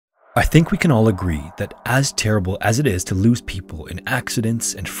I think we can all agree that as terrible as it is to lose people in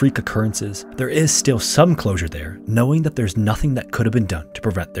accidents and freak occurrences, there is still some closure there, knowing that there's nothing that could have been done to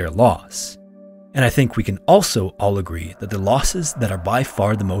prevent their loss. And I think we can also all agree that the losses that are by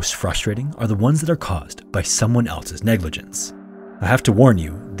far the most frustrating are the ones that are caused by someone else's negligence. I have to warn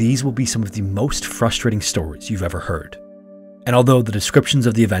you, these will be some of the most frustrating stories you've ever heard. And although the descriptions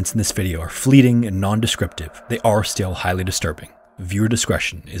of the events in this video are fleeting and non-descriptive, they are still highly disturbing. Viewer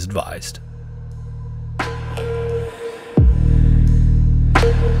discretion is advised.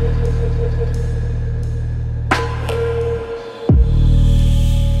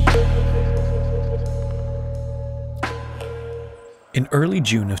 In early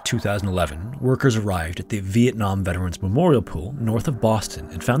June of 2011, workers arrived at the Vietnam Veterans Memorial Pool north of Boston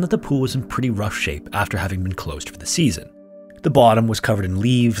and found that the pool was in pretty rough shape after having been closed for the season. The bottom was covered in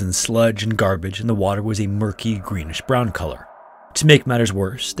leaves and sludge and garbage, and the water was a murky greenish-brown color. To make matters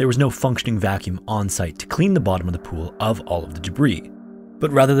worse, there was no functioning vacuum on site to clean the bottom of the pool of all of the debris.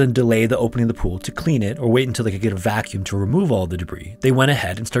 But rather than delay the opening of the pool to clean it or wait until they could get a vacuum to remove all the debris, they went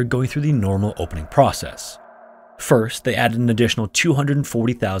ahead and started going through the normal opening process. First, they added an additional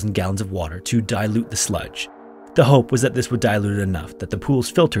 240,000 gallons of water to dilute the sludge. The hope was that this would dilute it enough that the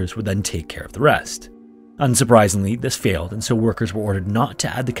pool's filters would then take care of the rest. Unsurprisingly, this failed, and so workers were ordered not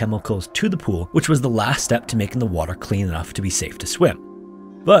to add the chemicals to the pool, which was the last step to making the water clean enough to be safe to swim.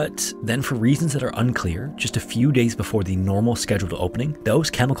 But then, for reasons that are unclear, just a few days before the normal scheduled opening,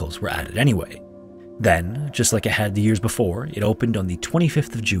 those chemicals were added anyway. Then, just like it had the years before, it opened on the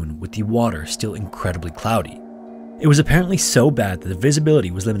 25th of June with the water still incredibly cloudy. It was apparently so bad that the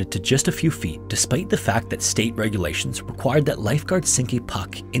visibility was limited to just a few feet, despite the fact that state regulations required that lifeguards sink a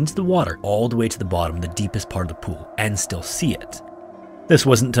puck into the water all the way to the bottom of the deepest part of the pool and still see it. This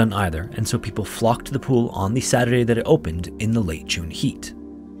wasn't done either, and so people flocked to the pool on the Saturday that it opened in the late June heat.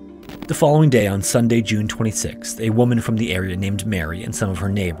 The following day, on Sunday, June 26th, a woman from the area named Mary and some of her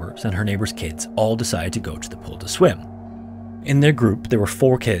neighbors and her neighbors' kids all decided to go to the pool to swim. In their group, there were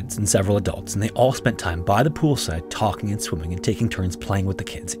 4 kids and several adults, and they all spent time by the poolside talking and swimming and taking turns playing with the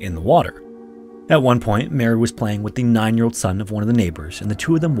kids in the water. At one point, Mary was playing with the 9-year-old son of one of the neighbors, and the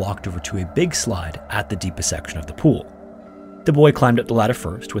two of them walked over to a big slide at the deepest section of the pool. The boy climbed up the ladder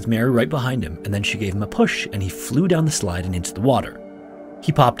first, with Mary right behind him, and then she gave him a push, and he flew down the slide and into the water.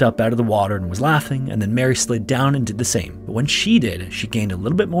 He popped up out of the water and was laughing, and then Mary slid down and did the same. But when she did, she gained a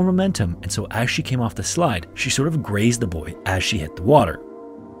little bit more momentum, and so as she came off the slide, she sort of grazed the boy as she hit the water.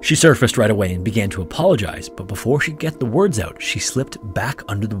 She surfaced right away and began to apologize, but before she could get the words out, she slipped back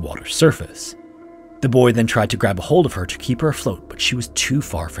under the water's surface. The boy then tried to grab a hold of her to keep her afloat, but she was too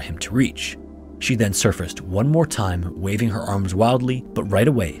far for him to reach. She then surfaced one more time, waving her arms wildly, but right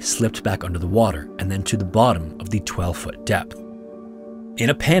away slipped back under the water and then to the bottom of the 12-foot depth. In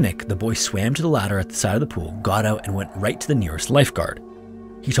a panic, the boy swam to the ladder at the side of the pool, got out, and went right to the nearest lifeguard.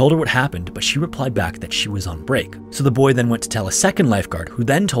 He told her what happened, but she replied back that she was on break. So the boy then went to tell a second lifeguard, who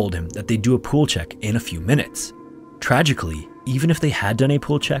then told him that they'd do a pool check in a few minutes. Tragically, even if they had done a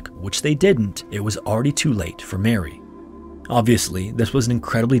pool check, which they didn't, it was already too late for Mary. Obviously, this was an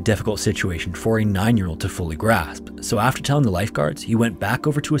incredibly difficult situation for a 9-year-old to fully grasp, so after telling the lifeguards, he went back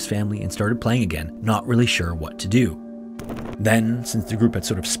over to his family and started playing again, not really sure what to do. Then, since the group had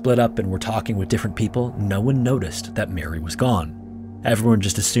sort of split up and were talking with different people, no one noticed that Mary was gone. Everyone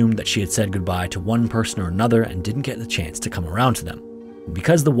just assumed that she had said goodbye to one person or another and didn't get the chance to come around to them. And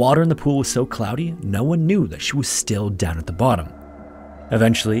because the water in the pool was so cloudy, no one knew that she was still down at the bottom.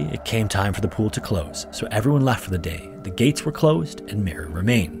 Eventually, it came time for the pool to close, so everyone left for the day. The gates were closed and Mary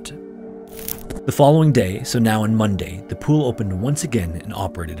remained. The following day, so now on Monday, the pool opened once again and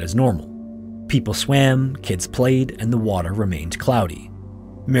operated as normal. People swam, kids played, and the water remained cloudy.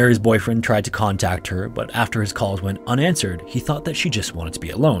 Mary's boyfriend tried to contact her, but after his calls went unanswered, he thought that she just wanted to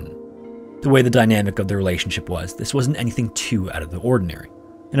be alone. The way the dynamic of the relationship was, this wasn't anything too out of the ordinary.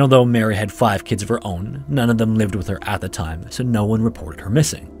 And although Mary had 5 kids of her own, none of them lived with her at the time, so no one reported her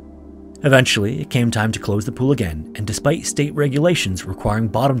missing. Eventually, it came time to close the pool again, and despite state regulations requiring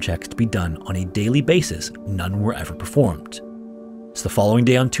bottom checks to be done on a daily basis, none were ever performed. So the following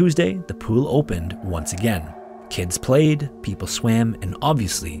day on Tuesday, the pool opened once again. Kids played, people swam, and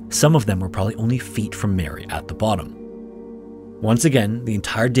obviously, some of them were probably only feet from Mary at the bottom. Once again, the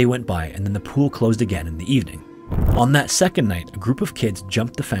entire day went by and then the pool closed again in the evening. On that second night, a group of kids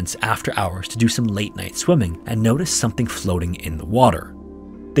jumped the fence after hours to do some late night swimming and noticed something floating in the water.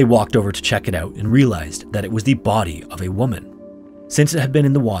 They walked over to check it out and realized that it was the body of a woman. Since it had been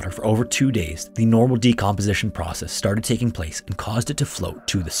in the water for over 2 days, the normal decomposition process started taking place and caused it to float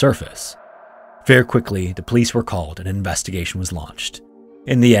to the surface. Very quickly, the police were called and an investigation was launched.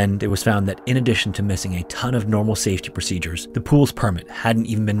 In the end, it was found that in addition to missing a ton of normal safety procedures, the pool's permit hadn't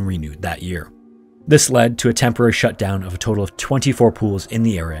even been renewed that year. This led to a temporary shutdown of a total of 24 pools in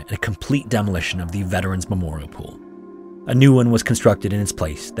the area and a complete demolition of the Veterans Memorial Pool. A new one was constructed in its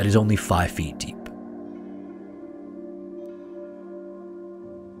place that is only 5 feet deep.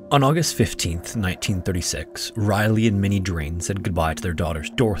 On August 15th, 1936, Riley and Minnie Drain said goodbye to their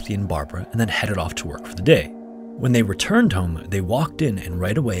daughters Dorothy and Barbara and then headed off to work for the day. When they returned home, they walked in and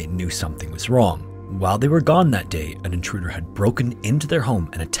right away knew something was wrong. While they were gone that day, an intruder had broken into their home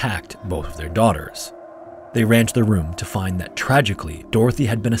and attacked both of their daughters. They ran to their room to find that, tragically, Dorothy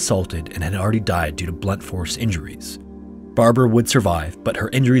had been assaulted and had already died due to blunt force injuries. Barbara would survive, but her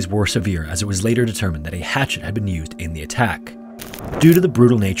injuries were severe as it was later determined that a hatchet had been used in the attack. Due to the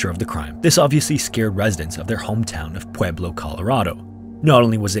brutal nature of the crime, this obviously scared residents of their hometown of Pueblo, Colorado. Not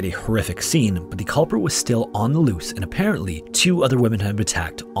only was it a horrific scene, but the culprit was still on the loose, and apparently 2 other women had been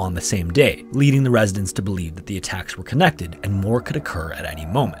attacked on the same day, leading the residents to believe that the attacks were connected and more could occur at any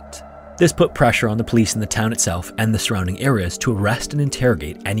moment. This put pressure on the police in the town itself and the surrounding areas to arrest and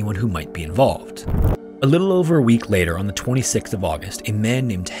interrogate anyone who might be involved. A little over a week later, on the 26th of August, a man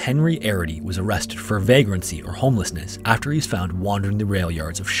named Henry Arity was arrested for vagrancy or homelessness after he was found wandering the rail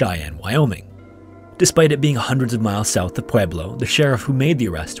yards of Cheyenne, Wyoming. Despite it being hundreds of miles south of Pueblo, the sheriff who made the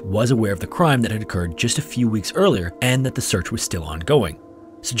arrest was aware of the crime that had occurred just a few weeks earlier and that the search was still ongoing.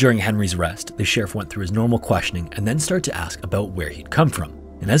 So during Henry's arrest, the sheriff went through his normal questioning and then started to ask about where he'd come from.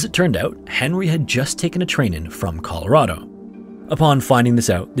 And as it turned out, Henry had just taken a train in from Colorado. Upon finding this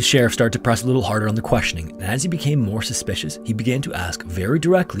out, the sheriff started to press a little harder on the questioning, and as he became more suspicious, he began to ask very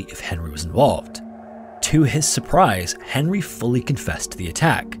directly if Henry was involved. To his surprise, Henry fully confessed to the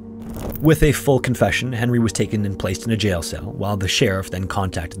attack. With a full confession, Henry was taken and placed in a jail cell, while the sheriff then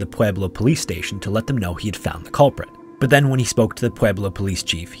contacted the Pueblo police station to let them know he had found the culprit. But then when he spoke to the Pueblo police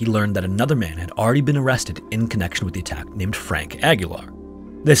chief, he learned that another man had already been arrested in connection with the attack named Frank Aguilar.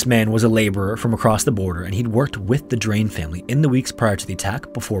 This man was a laborer from across the border, and he'd worked with the Drain family in the weeks prior to the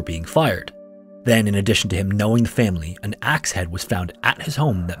attack before being fired. Then, in addition to him knowing the family, an axe head was found at his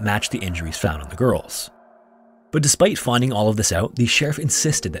home that matched the injuries found on the girls. But despite finding all of this out, the sheriff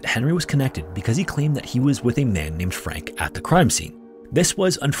insisted that Henry was connected because he claimed that he was with a man named Frank at the crime scene. This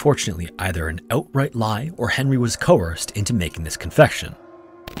was unfortunately either an outright lie or Henry was coerced into making this confession.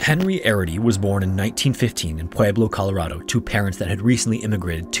 Henry Arity was born in 1915 in Pueblo, Colorado, to parents that had recently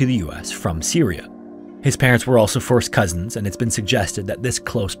immigrated to the US from Syria. His parents were also first cousins, and it's been suggested that this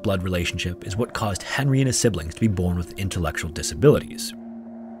close blood relationship is what caused Henry and his siblings to be born with intellectual disabilities.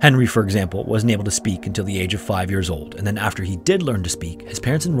 Henry, for example, wasn't able to speak until the age of 5 years old, and then after he did learn to speak, his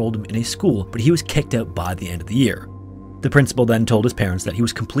parents enrolled him in a school, but he was kicked out by the end of the year. The principal then told his parents that he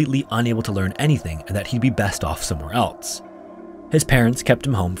was completely unable to learn anything and that he'd be best off somewhere else. His parents kept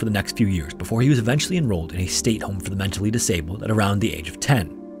him home for the next few years before he was eventually enrolled in a state home for the mentally disabled at around the age of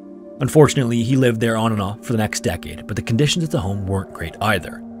 10. Unfortunately, he lived there on and off for the next decade, but the conditions at the home weren't great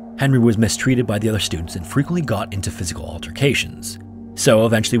either. Henry was mistreated by the other students and frequently got into physical altercations. So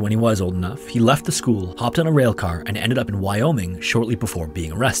eventually, when he was old enough, he left the school, hopped on a rail car, and ended up in Wyoming shortly before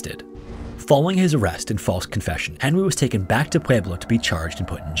being arrested. Following his arrest and false confession, Henry was taken back to Pueblo to be charged and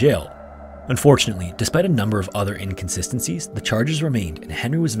put in jail. Unfortunately, despite a number of other inconsistencies, the charges remained and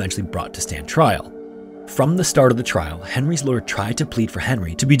Henry was eventually brought to stand trial. From the start of the trial, Henry's lawyer tried to plead for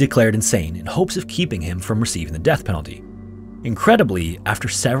Henry to be declared insane in hopes of keeping him from receiving the death penalty. Incredibly, after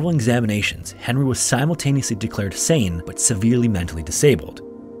several examinations, Henry was simultaneously declared sane but severely mentally disabled.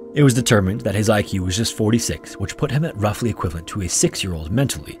 It was determined that his IQ was just 46, which put him at roughly equivalent to a 6-year-old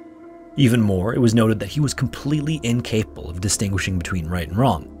mentally. Even more, it was noted that he was completely incapable of distinguishing between right and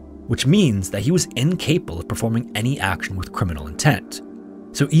wrong, which means that he was incapable of performing any action with criminal intent.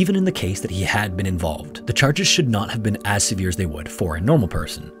 So even in the case that he had been involved, the charges should not have been as severe as they would for a normal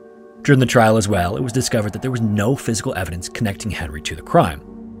person. During the trial as well, it was discovered that there was no physical evidence connecting Henry to the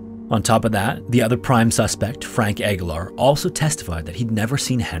crime. On top of that, the other prime suspect, Frank Aguilar, also testified that he'd never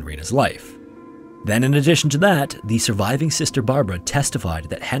seen Henry in his life. Then in addition to that, the surviving sister Barbara testified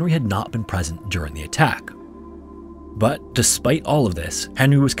that Henry had not been present during the attack. But despite all of this,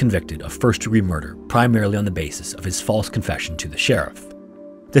 Henry was convicted of first-degree murder primarily on the basis of his false confession to the sheriff.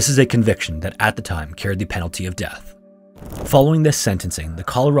 This is a conviction that at the time carried the penalty of death. Following this sentencing, the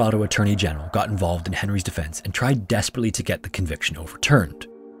Colorado Attorney General got involved in Henry's defense and tried desperately to get the conviction overturned.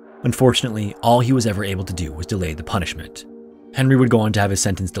 Unfortunately, all he was ever able to do was delay the punishment. Henry would go on to have his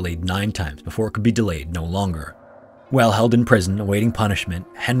sentence delayed 9 times before it could be delayed no longer. While held in prison awaiting punishment,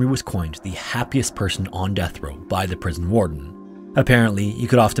 Henry was coined the happiest person on death row by the prison warden. Apparently, he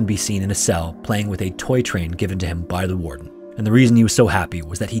could often be seen in a cell playing with a toy train given to him by the warden, And the reason he was so happy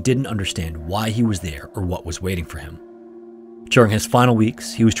was that he didn't understand why he was there or what was waiting for him. During his final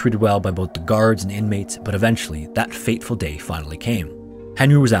weeks, he was treated well by both the guards and inmates, but eventually, that fateful day finally came.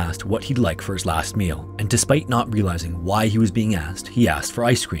 Henry was asked what he'd like for his last meal, and despite not realizing why he was being asked, he asked for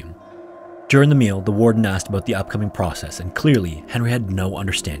ice cream. During the meal, the warden asked about the upcoming process, and clearly, Henry had no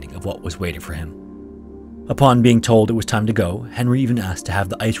understanding of what was waiting for him. Upon being told it was time to go, Henry even asked to have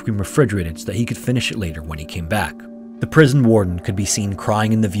the ice cream refrigerated so that he could finish it later when he came back. The prison warden could be seen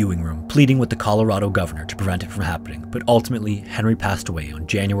crying in the viewing room, pleading with the Colorado governor to prevent it from happening, but ultimately, Henry passed away on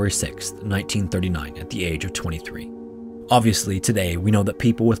January 6, 1939 at the age of 23. Obviously, today, we know that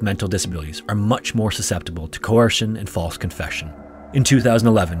people with mental disabilities are much more susceptible to coercion and false confession. In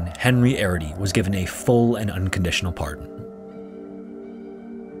 2011, Henry Arity was given a full and unconditional pardon.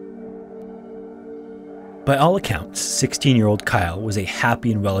 By all accounts, 16-year-old Kyle was a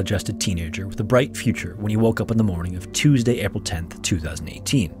happy and well-adjusted teenager with a bright future when he woke up in the morning of Tuesday, April 10,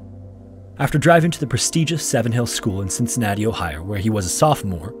 2018. After driving to the prestigious Seven Hills School in Cincinnati, Ohio, where he was a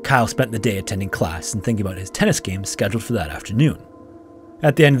sophomore, Kyle spent the day attending class and thinking about his tennis game scheduled for that afternoon.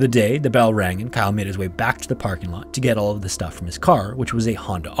 At the end of the day, the bell rang and Kyle made his way back to the parking lot to get all of the stuff from his car, which was a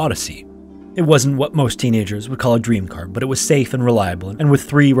Honda Odyssey. It wasn't what most teenagers would call a dream car, but it was safe and reliable, and with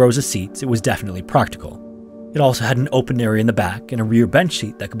 3 rows of seats, it was definitely practical. It also had an open area in the back and a rear bench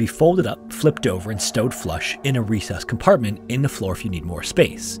seat that could be folded up, flipped over, and stowed flush in a recessed compartment in the floor if you need more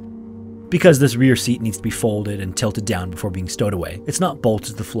space. Because this rear seat needs to be folded and tilted down before being stowed away, it's not bolted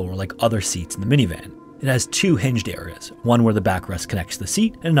to the floor like other seats in the minivan. It has 2 hinged areas, one where the backrest connects to the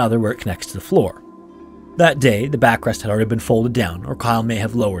seat and another where it connects to the floor. That day, the backrest had already been folded down, or Kyle may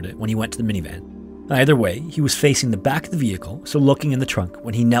have lowered it when he went to the minivan. Either way, he was facing the back of the vehicle, so looking in the trunk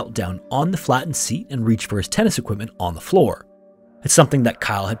when he knelt down on the flattened seat and reached for his tennis equipment on the floor. It's something that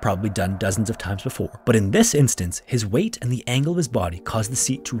Kyle had probably done dozens of times before, but in this instance, his weight and the angle of his body caused the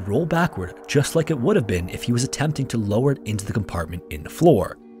seat to roll backward just like it would have been if he was attempting to lower it into the compartment in the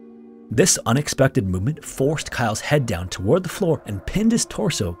floor. This unexpected movement forced Kyle's head down toward the floor and pinned his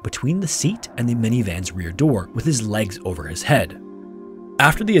torso between the seat and the minivan's rear door with his legs over his head.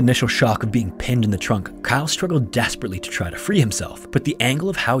 After the initial shock of being pinned in the trunk, Kyle struggled desperately to try to free himself, but the angle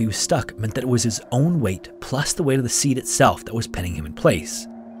of how he was stuck meant that it was his own weight plus the weight of the seat itself that was pinning him in place.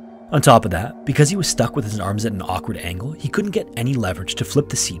 On top of that, because he was stuck with his arms at an awkward angle, he couldn't get any leverage to flip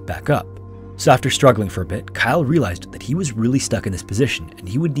the seat back up. So after struggling for a bit, Kyle realized that he was really stuck in this position and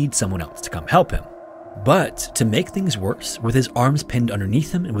he would need someone else to come help him. But to make things worse, with his arms pinned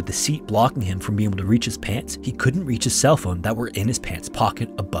underneath him and with the seat blocking him from being able to reach his pants, he couldn't reach his cell phone that were in his pants pocket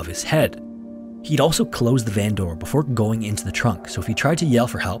above his head. He'd also closed the van door before going into the trunk, so if he tried to yell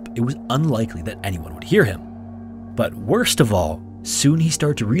for help, it was unlikely that anyone would hear him. But worst of all, soon he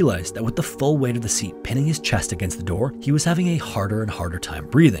started to realize that with the full weight of the seat pinning his chest against the door, he was having a harder and harder time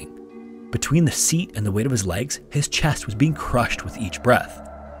breathing. Between the seat and the weight of his legs, his chest was being crushed with each breath.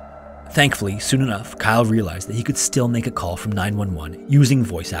 Thankfully, soon enough, Kyle realized that he could still make a call from 911 using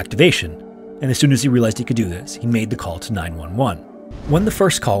voice activation, and as soon as he realized he could do this, he made the call to 911. When the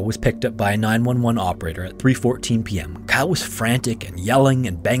first call was picked up by a 911 operator at 3:14 p.m., Kyle was frantic and yelling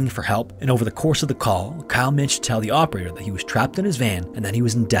and begging for help, and over the course of the call, Kyle managed to tell the operator that he was trapped in his van and that he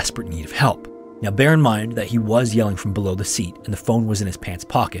was in desperate need of help. Now bear in mind that he was yelling from below the seat and the phone was in his pants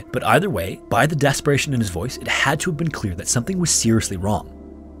pocket, but either way, by the desperation in his voice, it had to have been clear that something was seriously wrong.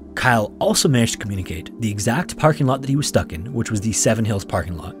 Kyle also managed to communicate the exact parking lot that he was stuck in, which was the Seven Hills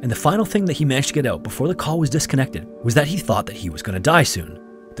parking lot, and the final thing that he managed to get out before the call was disconnected was that he thought that he was going to die soon.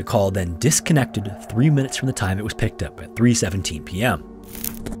 The call then disconnected 3 minutes from the time it was picked up at 3:17 p.m.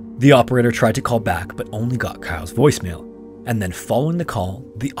 The operator tried to call back but only got Kyle's voicemail, and then following the call,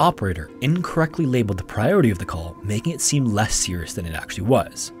 the operator incorrectly labeled the priority of the call, making it seem less serious than it actually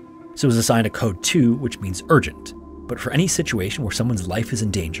was. So it was assigned a code 2, which means urgent. But for any situation where someone's life is in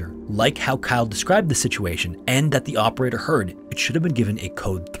danger, like how Kyle described the situation and that the operator heard, it should have been given a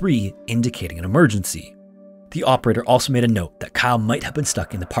code 3 indicating an emergency. The operator also made a note that Kyle might have been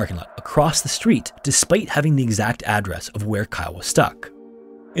stuck in the parking lot across the street despite having the exact address of where Kyle was stuck.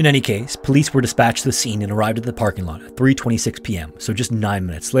 In any case, police were dispatched to the scene and arrived at the parking lot at 3:26 p.m., so just 9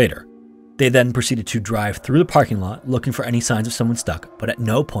 minutes later. They then proceeded to drive through the parking lot looking for any signs of someone stuck, but at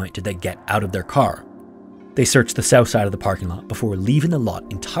no point did they get out of their car. They searched the south side of the parking lot before leaving the lot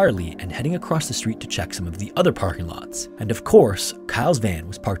entirely and heading across the street to check some of the other parking lots. And of course, Kyle's van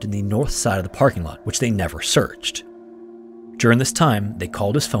was parked in the north side of the parking lot, which they never searched. During this time, they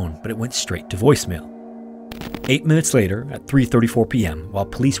called his phone, but it went straight to voicemail. 8 minutes later, at 3:34 p.m., while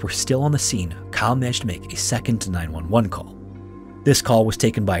police were still on the scene, Kyle managed to make a second 911 call. This call was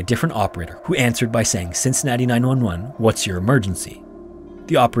taken by a different operator who answered by saying, "Cincinnati 911, what's your emergency?"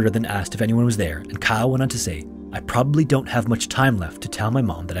 The operator then asked if anyone was there, and Kyle went on to say, "I probably don't have much time left to tell my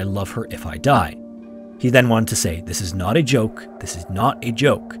mom that I love her if I die." He then wanted to say, "This is not a joke, this is not a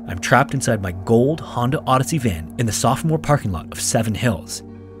joke. I'm trapped inside my gold Honda Odyssey van in the sophomore parking lot of Seven Hills.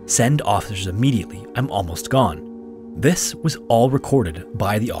 Send officers immediately, I'm almost gone." This was all recorded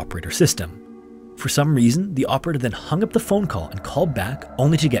by the operator system. For some reason, the operator then hung up the phone call and called back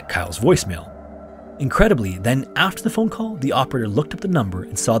only to get Kyle's voicemail. Incredibly, then after the phone call, the operator looked up the number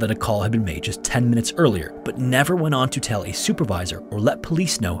and saw that a call had been made just 10 minutes earlier, but never went on to tell a supervisor or let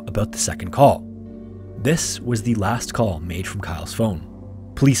police know about the second call. This was the last call made from Kyle's phone.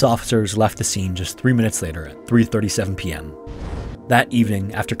 Police officers left the scene just 3 minutes later at 3:37 p.m. That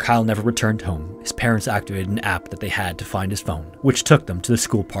evening, after Kyle never returned home, his parents activated an app that they had to find his phone, which took them to the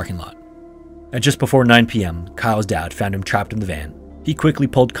school parking lot. At just before 9 p.m., Kyle's dad found him trapped in the van. He quickly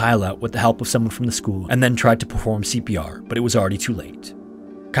pulled Kyle out with the help of someone from the school and then tried to perform CPR, but it was already too late.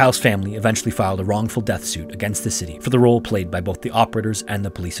 Kyle's family eventually filed a wrongful death suit against the city for the role played by both the operators and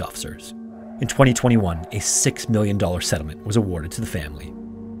the police officers. In 2021, a $6 million settlement was awarded to the family.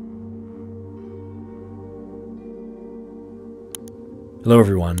 Hello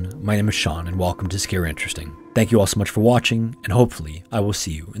everyone, my name is Sean and welcome to Scary Interesting. Thank you all so much for watching, and hopefully I will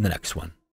see you in the next one.